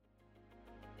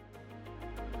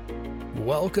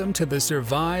Welcome to the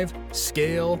Survive,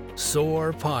 Scale,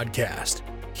 Soar podcast.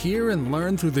 Hear and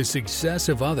learn through the success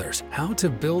of others how to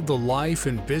build the life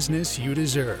and business you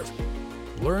deserve.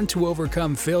 Learn to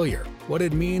overcome failure, what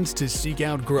it means to seek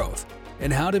out growth,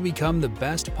 and how to become the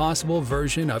best possible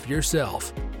version of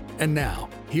yourself. And now,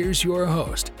 here's your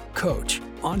host, coach,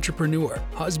 entrepreneur,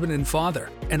 husband and father,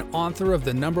 and author of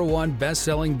the #1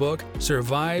 best-selling book,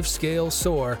 Survive, Scale,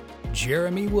 Soar,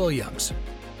 Jeremy Williams.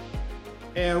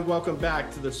 And welcome back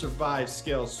to the Survive,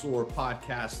 Scale, Soar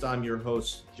podcast. I'm your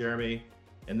host, Jeremy,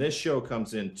 and this show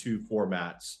comes in two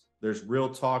formats. There's real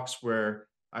talks where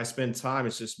I spend time,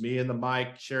 it's just me and the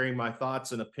mic, sharing my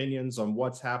thoughts and opinions on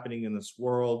what's happening in this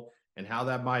world and how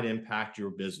that might impact your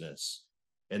business.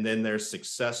 And then there's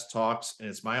success talks, and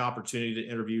it's my opportunity to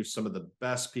interview some of the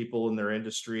best people in their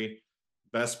industry,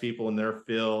 best people in their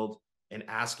field, and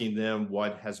asking them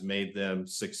what has made them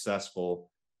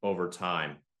successful over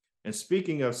time. And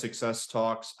speaking of success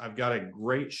talks, I've got a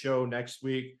great show next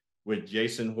week with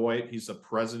Jason Hoyt. He's the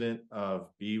president of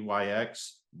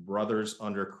BYX, Brothers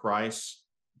Under Christ,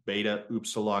 Beta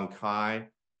Upsilon Chi,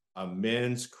 a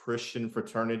men's Christian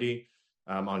fraternity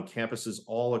on campuses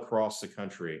all across the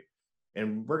country.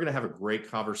 And we're going to have a great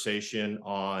conversation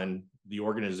on the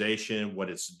organization,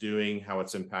 what it's doing, how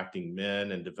it's impacting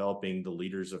men and developing the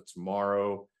leaders of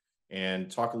tomorrow, and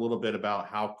talk a little bit about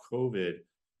how COVID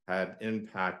had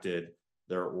impacted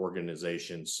their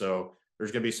organization. So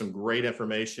there's going to be some great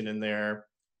information in there,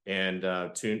 and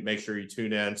make sure you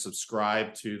tune in,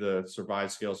 subscribe to the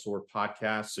Survive, Scale, Soar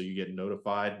podcast so you get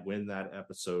notified when that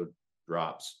episode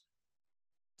drops.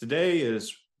 Today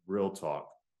is Real Talk,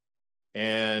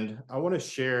 and I want to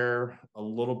share a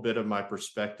little bit of my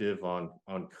perspective on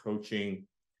coaching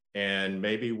and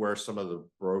maybe where some of the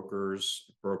broker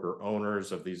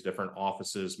owners of these different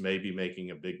offices may be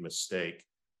making a big mistake.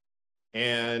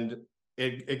 And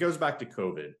it goes back to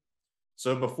COVID.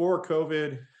 So before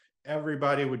COVID,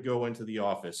 everybody would go into the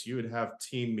office. You would have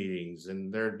team meetings,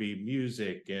 and there'd be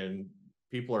music, and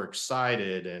people are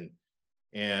excited,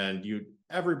 and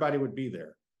everybody would be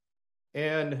there.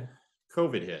 And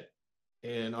COVID hit.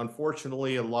 And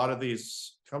unfortunately, a lot of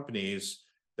these companies,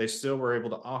 they still were able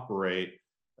to operate,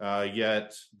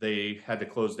 yet they had to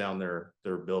close down their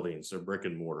buildings, their brick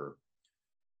and mortar.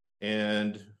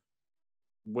 And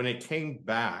when it came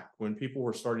back, when people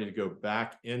were starting to go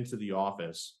back into the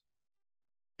office,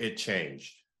 it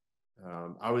changed.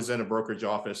 I was in a brokerage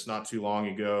office not too long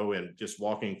ago, and just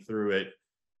walking through it,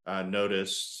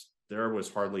 noticed there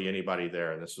was hardly anybody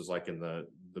there. And this was like in the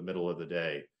middle of the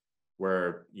day,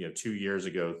 where 2 years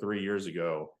ago, 3 years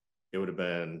ago, it would have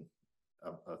been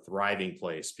a thriving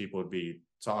place. People would be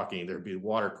talking. There'd be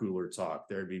water cooler talk.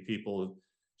 There'd be people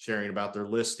sharing about their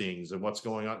listings and what's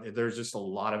going on. There's just a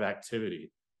lot of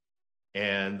activity,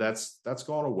 and that's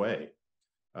gone away.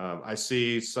 I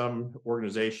see some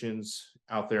organizations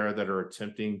out there that are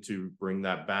attempting to bring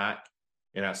that back,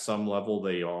 and at some level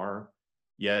they are,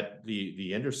 yet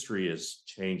the industry is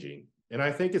changing. And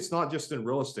I think it's not just in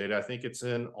real estate. I think it's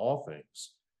in all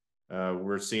things.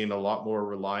 We're seeing a lot more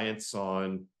reliance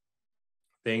on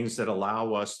things that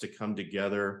allow us to come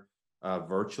together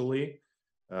virtually.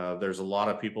 There's a lot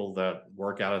of people that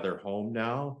work out of their home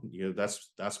now.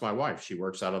 That's my wife. She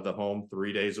works out of the home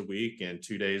 3 days a week and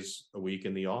 2 days a week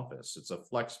in the office. It's a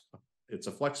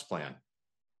flex plan.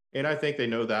 And I think they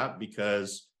know that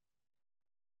because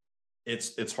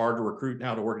it's hard to recruit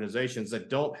now to organizations that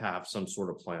don't have some sort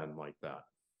of plan like that.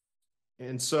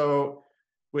 And so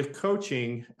with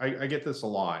coaching, I get this a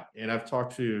lot, and I've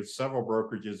talked to several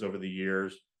brokerages over the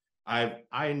years.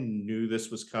 I knew this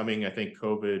was coming. I think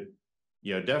COVID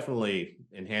definitely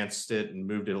enhanced it and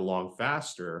moved it along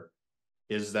faster,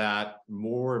 is that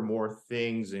more and more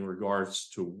things in regards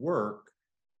to work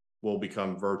will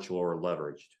become virtual or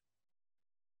leveraged.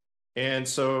 And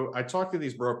so I talked to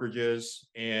these brokerages,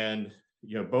 and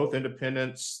both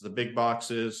independents, the big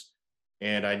boxes,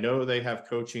 and I know they have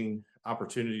coaching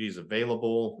opportunities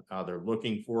available. They're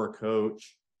looking for a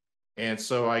coach. And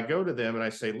so I go to them and I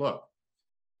say, look,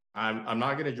 I'm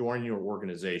not going to join your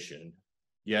organization,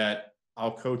 yet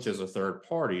I'll coach as a third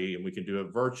party, and we can do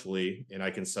it virtually, and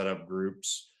I can set up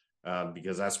groups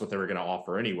because that's what they were going to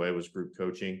offer anyway, was group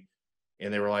coaching.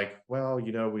 And they were like, well,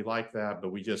 we like that,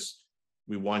 but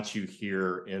we want you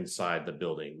here inside the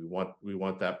building. We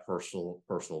want that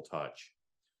personal touch.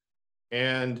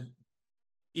 And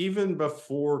even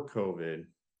before COVID,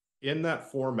 in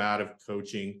that format of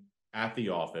coaching at the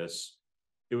office,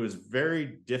 it was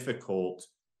very difficult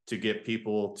to get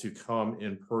people to come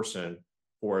in person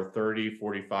for a 30,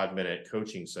 45-minute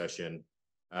coaching session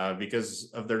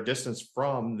because of their distance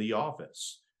from the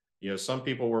office. Some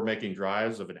people were making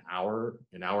drives of an hour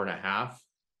and a half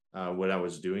when I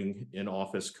was doing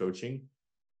in-office coaching.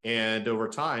 And over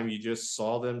time, you just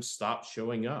saw them stop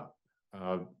showing up.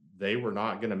 They were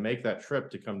not going to make that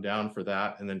trip to come down for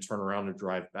that and then turn around and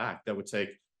drive back. That would take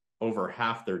over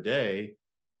half their day.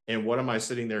 And what am I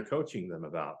sitting there coaching them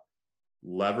about?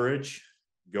 Leverage,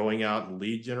 going out and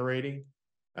lead generating,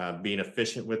 being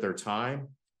efficient with their time.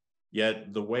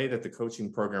 Yet the way that the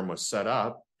coaching program was set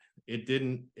up, it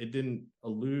didn't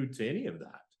allude to any of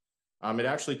that. It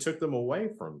actually took them away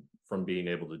from being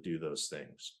able to do those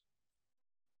things.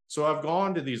 So I've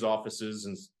gone to these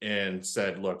offices and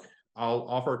said, look, I'll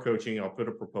offer coaching. I'll put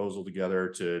a proposal together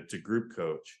to group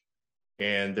coach.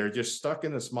 And they're just stuck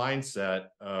in this mindset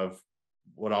of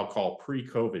what I'll call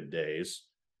pre-COVID days.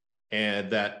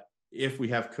 And that if we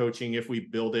have coaching, if we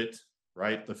build it,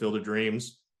 right, the field of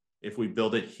dreams, if we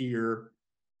build it here,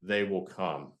 they will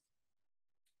come.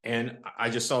 And I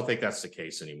just don't think that's the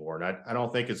case anymore. And I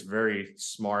don't think it's very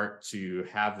smart to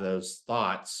have those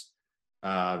thoughts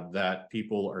that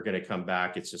people are going to come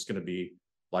back. It's just going to be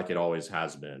like it always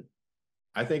has been.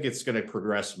 I think it's going to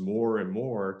progress more and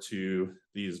more to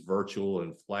these virtual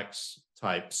and flex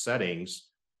type settings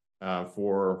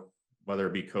for whether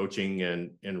it be coaching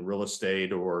in real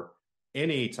estate or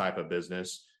any type of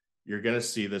business. You're going to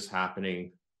see this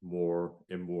happening more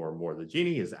and more and more. The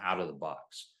genie is out of the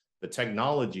box. The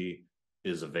technology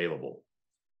is available.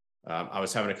 I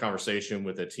was having a conversation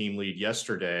with a team lead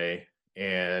yesterday,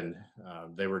 and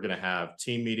they were going to have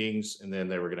team meetings, and then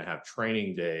they were going to have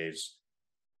training days.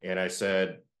 And I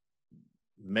said,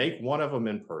 make one of them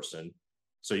in person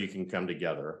so you can come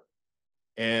together,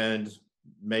 and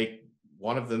make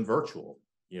one of them virtual.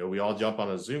 We all jump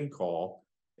on a Zoom call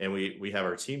and we have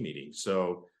our team meeting.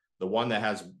 So the one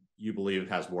that you believe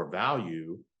has more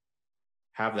value,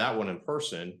 have that one in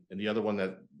person, and the other one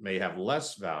that may have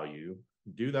less value,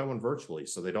 do that one virtually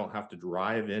so they don't have to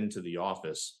drive into the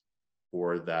office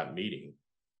for that meeting.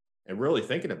 And really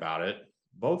thinking about it,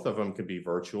 both of them could be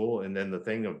virtual. And then the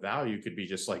thing of value could be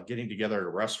just like getting together at a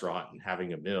restaurant and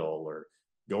having a meal, or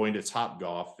going to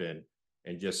Topgolf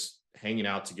and just hanging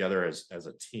out together as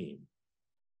a team.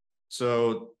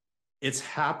 So it's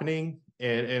happening.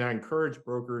 And I encourage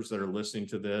brokers that are listening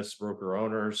to this, broker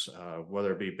owners,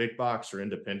 whether it be big box or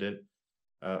independent,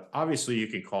 obviously you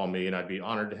can call me and I'd be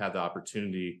honored to have the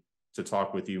opportunity to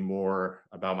talk with you more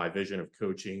about my vision of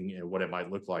coaching and what it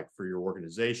might look like for your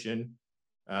organization.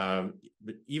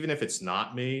 But even if it's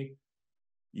not me,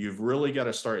 you've really got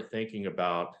to start thinking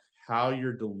about how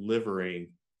you're delivering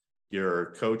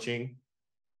your coaching,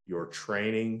 your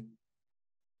training,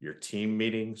 your team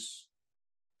meetings,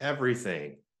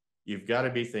 everything. You've got to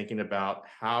be thinking about,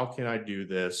 how can I do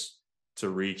this to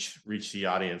reach the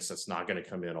audience that's not going to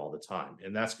come in all the time?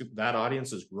 And that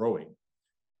audience is growing.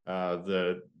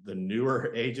 The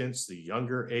newer agents, the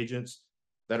younger agents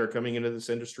that are coming into this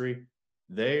industry,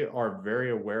 they are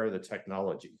very aware of the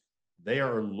technology. They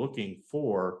are looking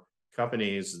for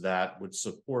companies that would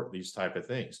support these type of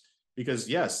things, because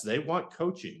yes, they want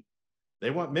coaching, they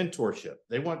want mentorship,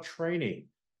 they want training.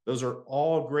 Those are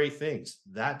all great things.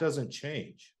 That doesn't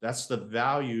change. That's the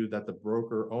value that the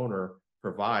broker owner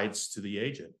provides to the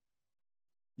agent.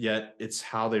 Yet it's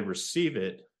how they receive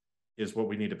it is what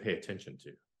we need to pay attention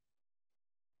to.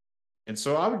 And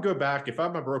so I would go back, if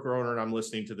I'm a broker owner and I'm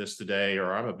listening to this today,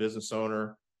 or I'm a business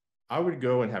owner, I would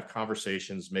go and have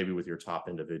conversations maybe with your top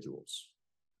individuals.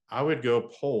 I would go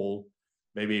poll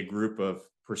maybe a group of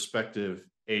prospective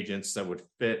agents that would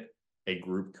fit a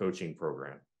group coaching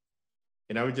program.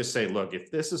 And I would just say, look, if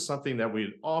this is something that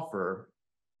we'd offer,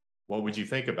 what would you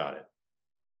think about it?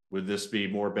 Would this be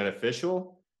more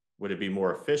beneficial? Would it be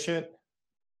more efficient?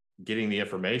 Getting the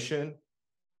information,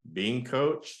 being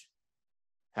coached,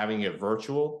 having it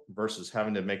virtual versus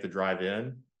having to make the drive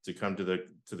in to come to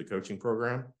the coaching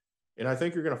program? And I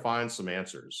think you're going to find some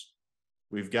answers.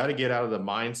 We've got to get out of the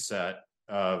mindset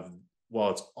of, well,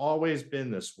 it's always been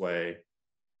this way,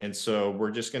 and so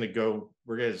we're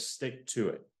going to stick to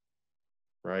it,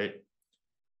 right?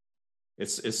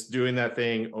 It's doing that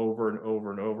thing over and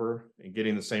over and over and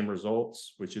getting the same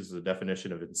results, which is the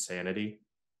definition of insanity.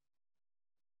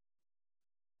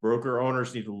 Broker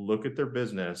owners need to look at their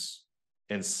business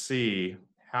and see,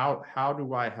 how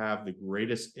do I have the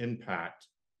greatest impact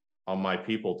on my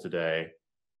people today?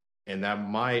 And that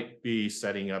might be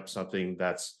setting up something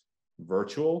that's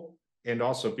virtual, and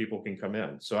also people can come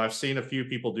in. So I've seen a few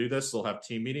people do this. They'll have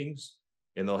team meetings,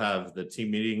 and they'll have the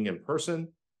team meeting in person,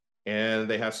 and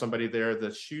they have somebody there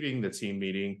that's shooting the team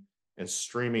meeting and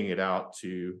streaming it out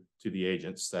to the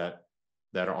agents that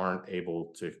aren't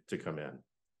able to come in.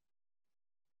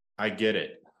 I get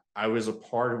it. I was a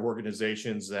part of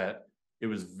organizations that it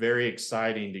was very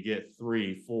exciting to get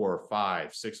 3, 4,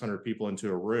 5, 600 people into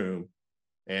a room,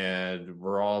 and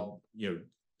we're all,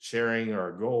 sharing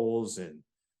our goals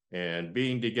and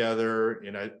being together.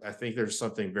 And I think there's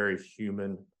something very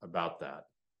human about that.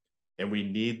 And we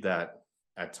need that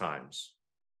at times.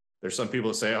 There's some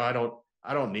people that say, oh,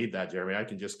 I don't need that, Jeremy. I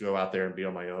can just go out there and be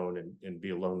on my own and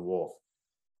be a lone wolf.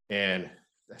 And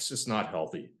that's just not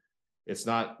healthy. It's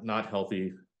not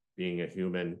healthy being a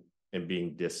human and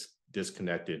being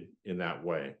disconnected in that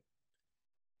way.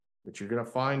 But you're going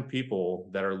to find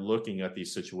people that are looking at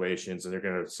these situations and they're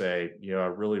going to say, I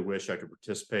really wish I could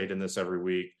participate in this every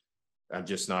week. I'm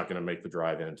just not going to make the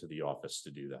drive into the office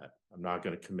to do that. I'm not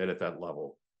going to commit at that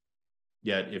level.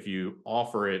 Yet if you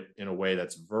offer it in a way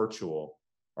that's virtual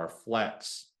or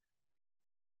flex,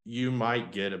 you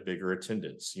might get a bigger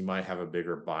attendance. You might have a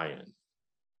bigger buy-in.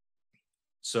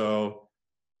 So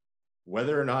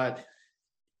whether or not,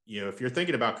 if you're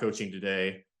thinking about coaching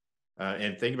today,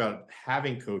 and think about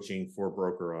having coaching for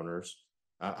broker owners.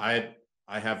 I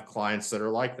have clients that are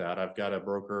like that. I've got a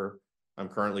broker I'm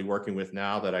currently working with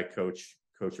now that I coach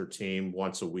her team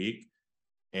once a week,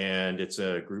 and it's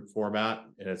a group format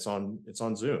and it's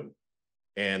on Zoom,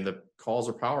 and the calls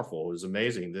are powerful. It was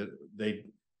amazing that they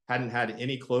hadn't had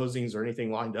any closings or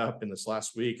anything lined up in this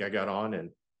last week. I got on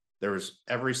and there was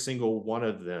every single one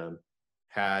of them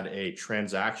had a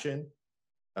transaction,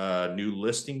 a new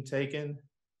listing taken,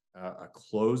 a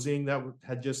closing that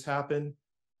had just happened.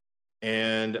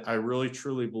 And I really,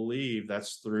 truly believe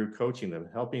that's through coaching them,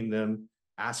 helping them,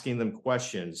 asking them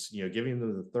questions, giving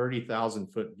them the 30,000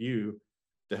 foot view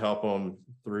to help them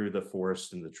through the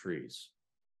forest and the trees.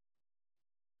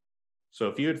 So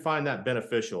if you would find that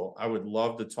beneficial, I would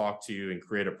love to talk to you and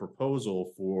create a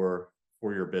proposal for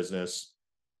your business,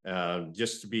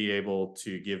 just to be able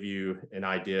to give you an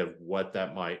idea of what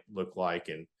that might look like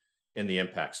and the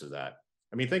impacts of that.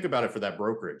 I mean, think about it for that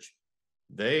brokerage.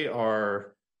 They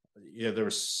are, there were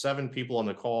 7 people on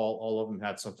the call. All of them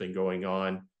had something going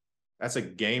on. That's a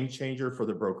game changer for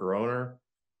the broker owner.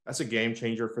 That's a game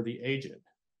changer for the agent.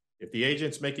 If the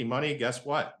agent's making money, guess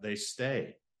what? They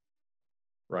stay,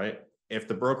 right? If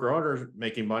the broker owner is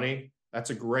making money,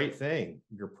 that's a great thing.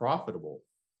 You're profitable.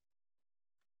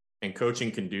 And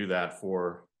coaching can do that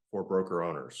for broker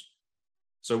owners.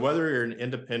 So whether you're an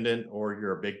independent or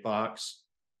you're a big box,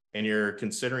 and you're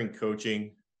considering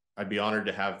coaching, I'd be honored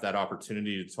to have that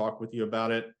opportunity to talk with you about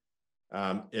it.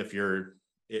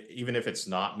 Even if it's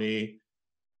not me,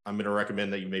 I'm going to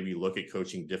recommend that you maybe look at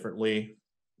coaching differently.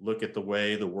 Look at the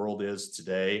way the world is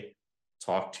today.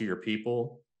 Talk to your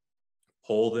people,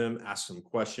 poll them, ask them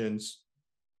questions,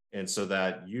 and so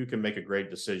that you can make a great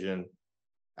decision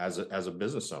as a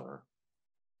business owner.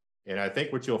 And I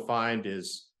think what you'll find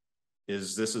is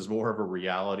this is more of a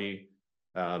reality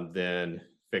than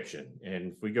fiction.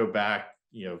 And if we go back,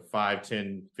 5,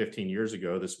 10, 15 years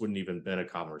ago, this wouldn't even been a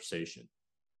conversation.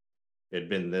 It'd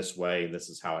been this way, and this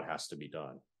is how it has to be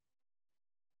done.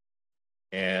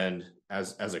 And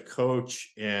as a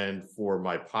coach, and for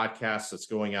my podcast that's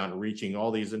going out and reaching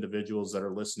all these individuals that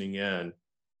are listening in,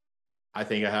 I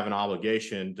think I have an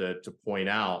obligation to point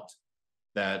out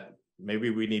that maybe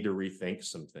we need to rethink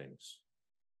some things.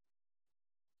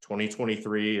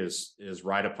 2023 is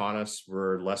right upon us.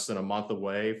 We're less than a month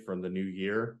away from the new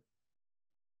year.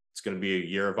 It's going to be a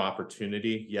year of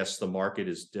opportunity. Yes, the market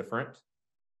is different,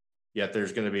 yet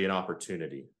there's going to be an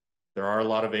opportunity. There are a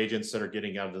lot of agents that are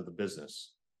getting out of the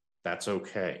business. That's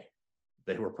okay.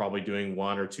 They were probably doing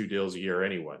 1 or 2 deals a year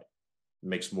anyway. It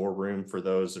makes more room for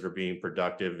those that are being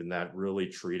productive and that really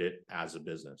treat it as a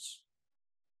business.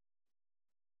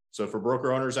 So for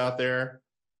broker owners out there,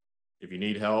 if you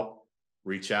need help,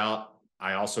 reach out.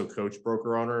 I also coach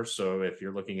broker owners. So if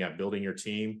you're looking at building your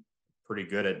team, pretty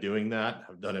good at doing that.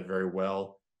 I've done it very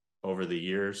well over the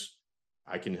years.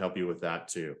 I can help you with that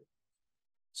too.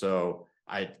 So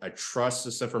I trust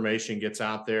this information gets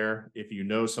out there. If you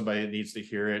know somebody that needs to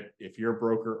hear it, if your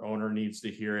broker owner needs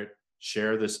to hear it,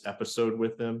 share this episode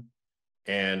with them.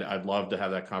 And I'd love to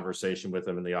have that conversation with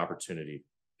them and the opportunity.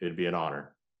 It'd be an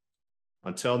honor.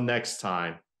 Until next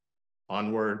time,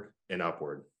 onward and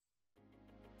upward.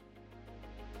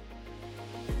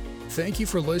 Thank you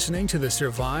for listening to the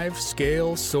Survive,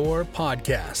 Scale, Soar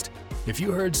podcast. If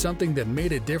you heard something that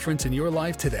made a difference in your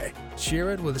life today, share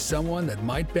it with someone that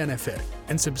might benefit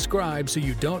and subscribe so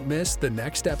you don't miss the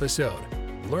next episode.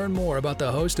 Learn more about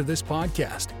the host of this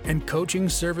podcast and coaching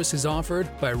services offered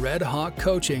by Red Hawk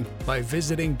Coaching by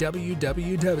visiting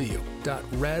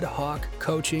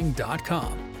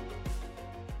www.redhawkcoaching.com.